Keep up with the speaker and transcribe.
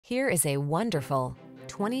Here is a wonderful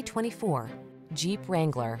 2024 Jeep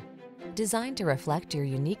Wrangler. Designed to reflect your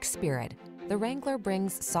unique spirit, the Wrangler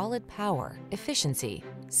brings solid power, efficiency,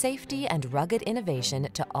 safety, and rugged innovation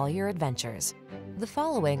to all your adventures. The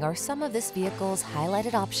following are some of this vehicle's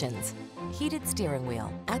highlighted options: heated steering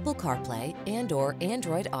wheel, Apple CarPlay and/or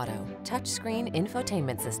Android Auto, touchscreen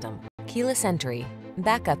infotainment system, keyless entry,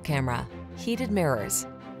 backup camera, heated mirrors,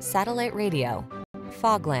 satellite radio,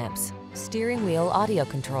 fog lamps, steering wheel audio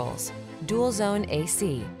controls, dual zone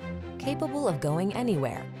AC, capable of going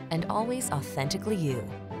anywhere and always authentically you.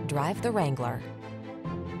 Drive the Wrangler.